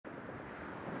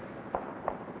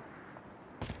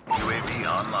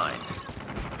online.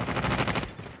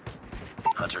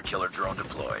 Hunter-killer drone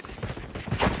deployed.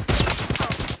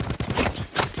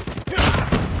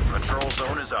 Patrol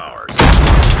zone is ours.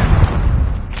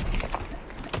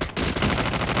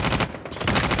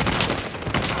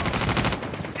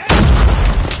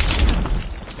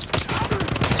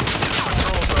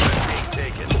 Patrol zone is being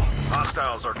taken.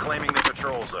 Hostiles are claiming the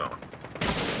patrol zone.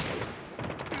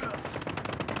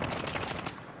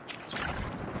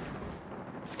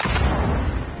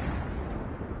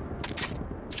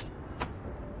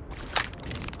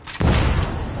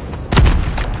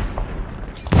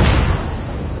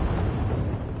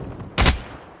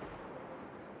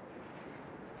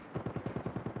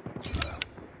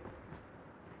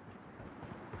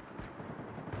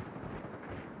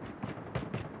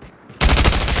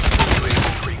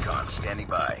 Standing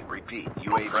by. Repeat.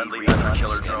 UAV friendly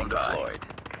hunter-killer drone deployed.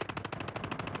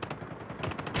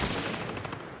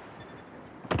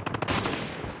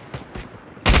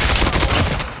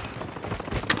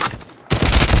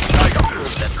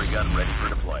 Sentry gun ready for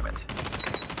deployment.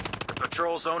 The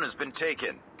patrol zone has been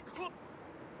taken.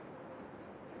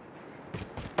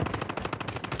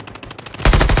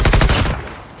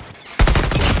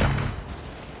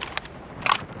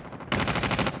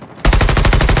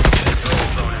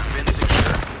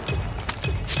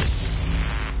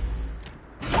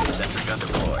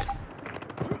 Deployed.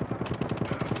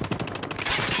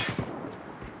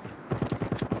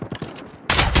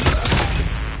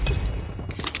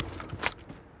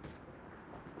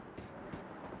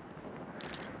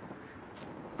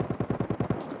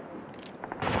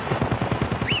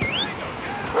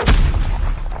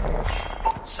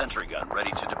 Sentry gun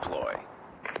ready to deploy.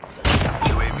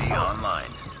 UAV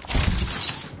online.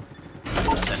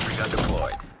 Sentry gun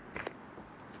deployed.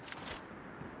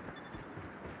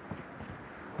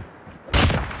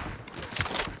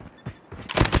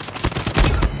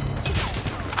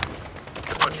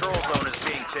 Patrol zone is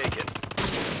being taken.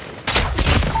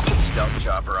 Stealth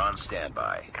chopper on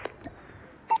standby.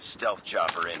 Stealth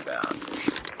chopper inbound.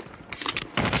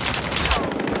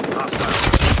 Hostiles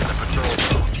in the patrol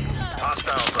zone.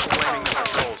 Hostiles are claiming the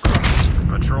patrol zone.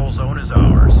 The patrol zone is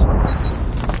ours.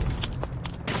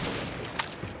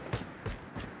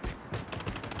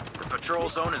 The patrol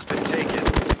zone has been taken.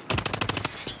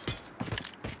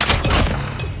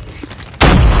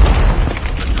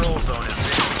 The patrol zone has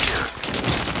been secured.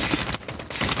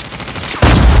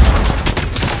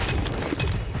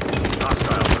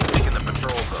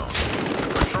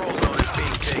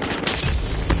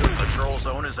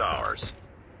 Zone is ours.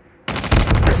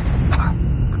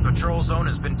 The patrol zone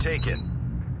has been taken.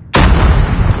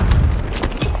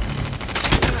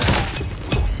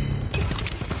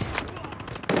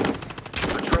 The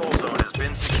patrol zone has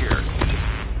been secured.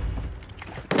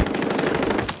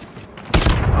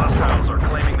 Hostiles are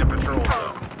claiming the patrol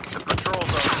zone. The patrol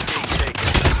zone is being taken.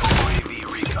 UAV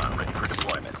recon ready for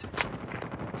deployment.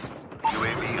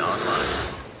 UAV online.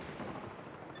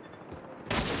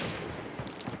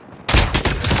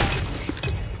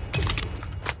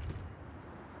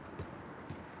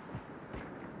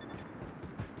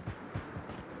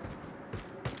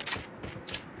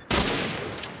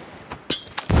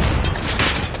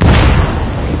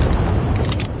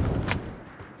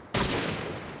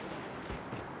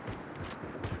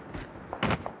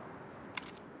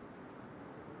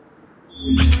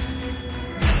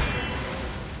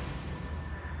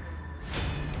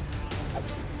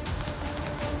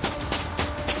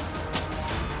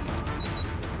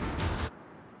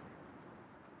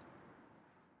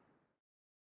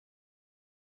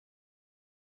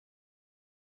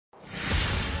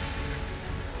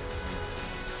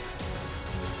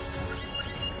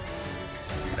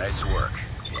 Nice work.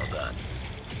 Well done.